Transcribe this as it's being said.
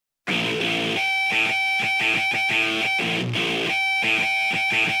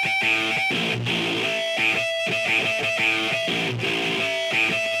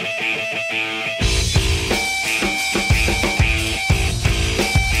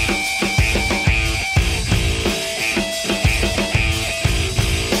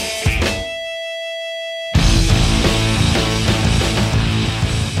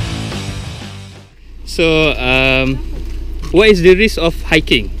So, what is the risk of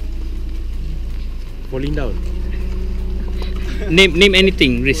hiking? Falling down. Name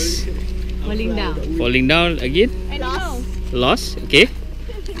anything. Risk. Falling down. Falling down again. Loss. Okay.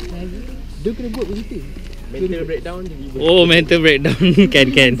 Dia kena buat begitu. Mental breakdown. Oh, mental breakdown.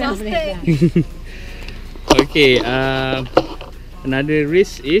 Can. Okay. Another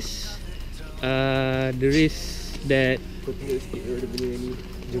risk is the risk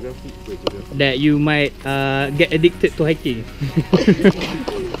that you might get addicted to hiking.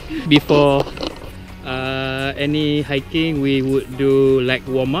 Before any hiking, we would do like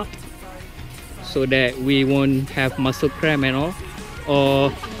warm up so that we won't have muscle cramp and all,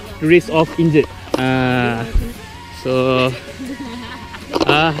 or risk of injured. So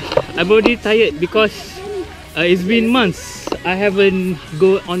I'm already tired because it's been months I haven't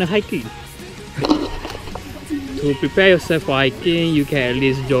go on a hiking. To prepare yourself for hiking, you can at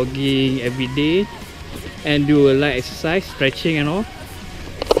least jogging every day and do a light exercise, stretching and all.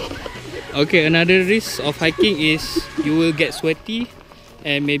 Okay, another risk of hiking is you will get sweaty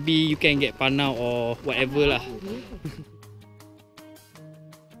and maybe you can get panau or whatever lah.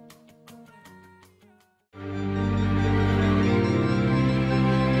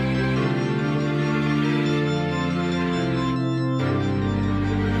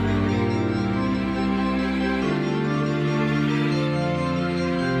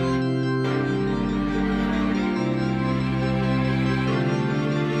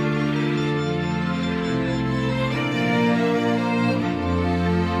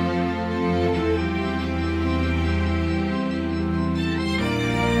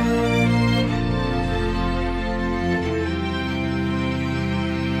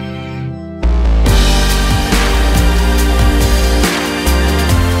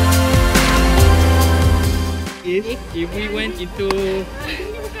 If we went into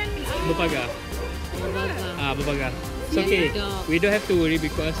Berpagar. Berpagar. It's okay. We don't have to worry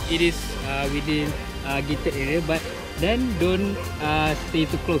because it is within gated area, but then don't stay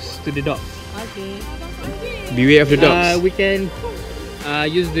too close to the dogs. Okay. Beware of the dogs. We can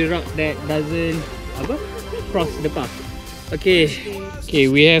use the route that doesn't cross the path. Okay. Okay,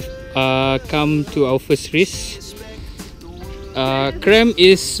 we have come to our first risk. Cramp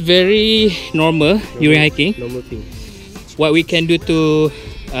is very normal during hiking. Normal thing. What we can do to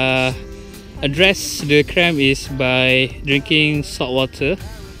address the cramp is by drinking salt water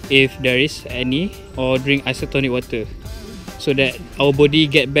if there is any, or drink isotonic water so that our body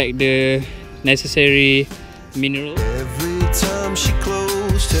get back the necessary mineral. Every time she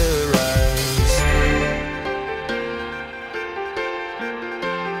closed her eyes,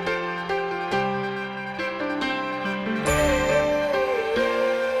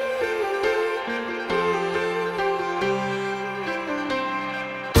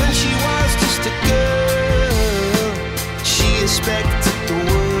 when she was just a girl, she expected the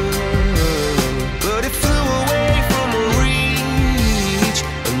world, but it flew away from her reach,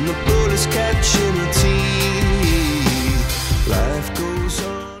 and the bullets catching her teeth. Life goes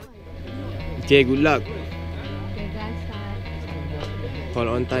on. Okay, good luck. Okay guys, Hold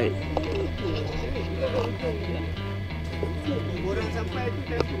on tight.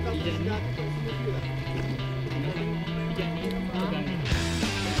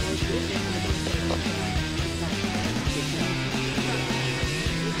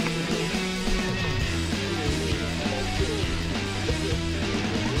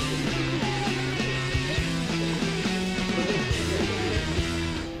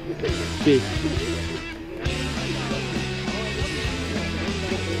 Okay.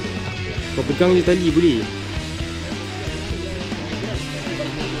 Kau pegang je tali boleh?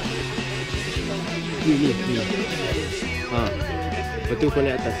 Ni. Lepas tu kau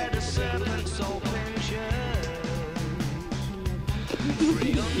naik atas.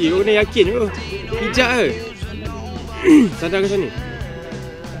 Kau kena yakin tu. Pijak ke? Sadar ke sana?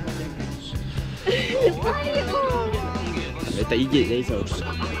 Tak gigit, jangan risau.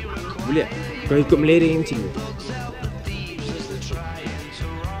 Boleh tak? Kau ikut melereng macam ni.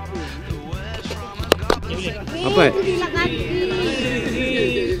 Apa?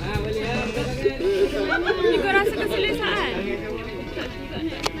 kau rasa keselesaan?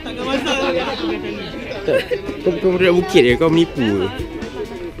 Takkan masalah. Kau bukan budak bukit je, kau menipu je.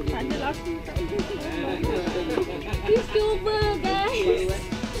 Please cuba guys.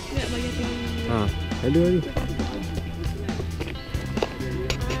 Aduh.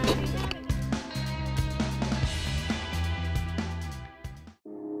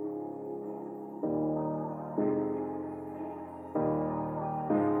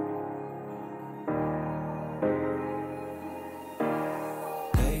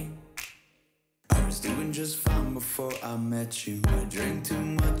 I was doing met you. I drink too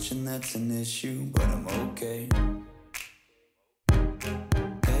much and that's an issue, but I'm okay.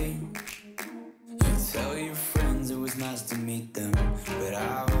 Hey, you tell your friends it was nice to meet them, but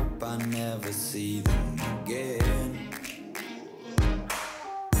I hope I never see them again.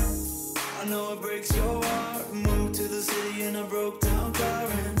 I know it breaks your heart. Moved to the city in a broke down car,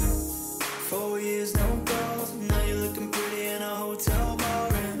 and 4 years no calls. Now you're looking pretty in a hotel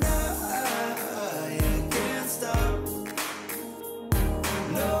bar, and I can't stop.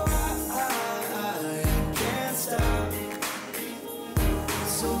 No, I can't stop.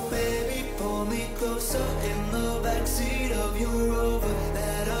 So baby, pull me closer in the backseat of your Rover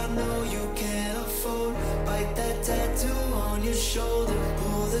that I know you can't afford. Bite that tattoo on your shoulder.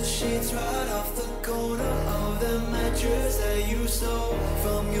 Pull the sheets right off the corner of the mattress that you stole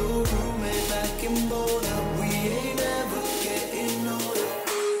from your roommate back in Boulder. We ain't ever getting older.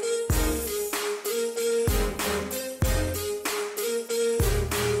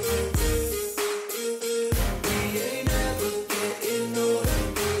 We ain't ever getting older.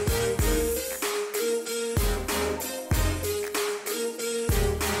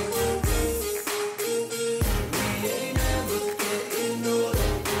 We ain't ever getting older.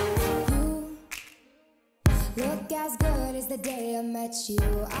 Look as good as the day I met you.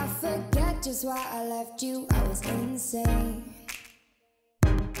 I forget just why I left you. I was insane.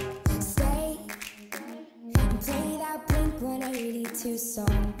 Stay and play that Blink-182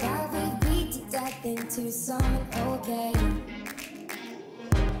 song that we beat to death in Tucson. Okay.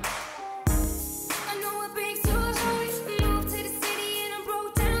 I know it breaks your heart. Moved to the city in a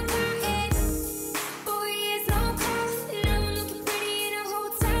broke down car, and 4 years no calls. Now I'm looking pretty in a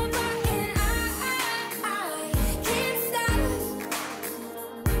hotel bar, and I can't stop.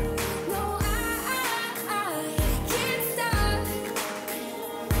 No, I can't stop.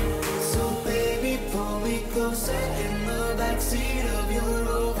 So baby, pull me closer in the backseat of your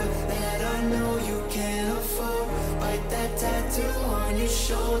Rover that I know you can't afford. Bite that tattoo on your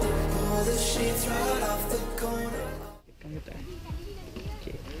shoulder. Pull the sheets right off the corner. Okay.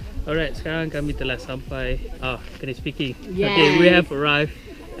 Alright, sekarang kami telah sampai kena speaking. Yes. Okay, we have arrived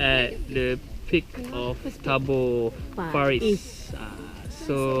at the peak of Tabo Far East.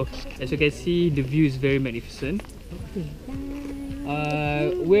 So as you can see, the view is very magnificent.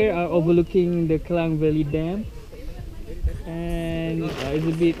 We are overlooking the Klang Valley Dam, and it's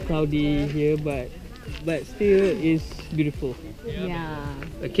a bit cloudy here, but still is beautiful. Yeah.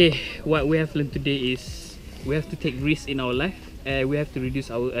 Okay, what we have learned today is we have to take risks in our life, and we have to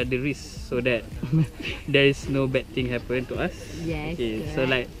reduce our the risk so that there is no bad thing happen to us. Yes. Okay, so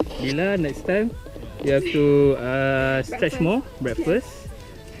like Lila, next time you have to stretch more, breakfast,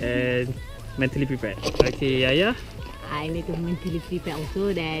 and mentally prepared. Okay, Yaya. I need to mentally prepare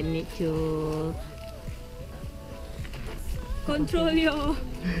also, then need to control your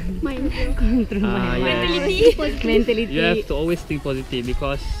mind. Control my yeah. mentality. You have to always think positive,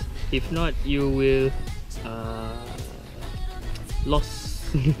 because if not, you will lost.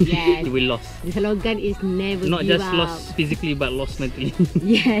 Yes. You will lost. The slogan is never Not give just up. lost physically, but lost mentally.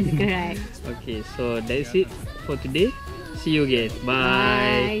 Yes, correct. Okay, so that's it for today. See you again.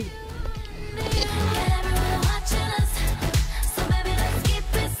 Bye. Bye.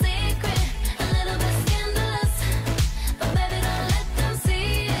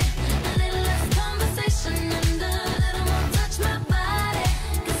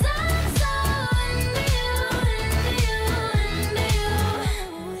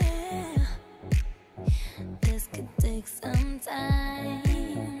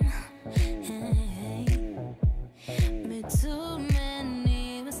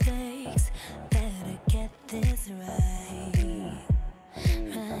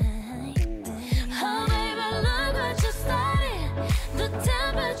 Oh baby, look what you started. The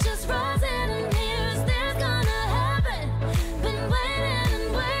temperature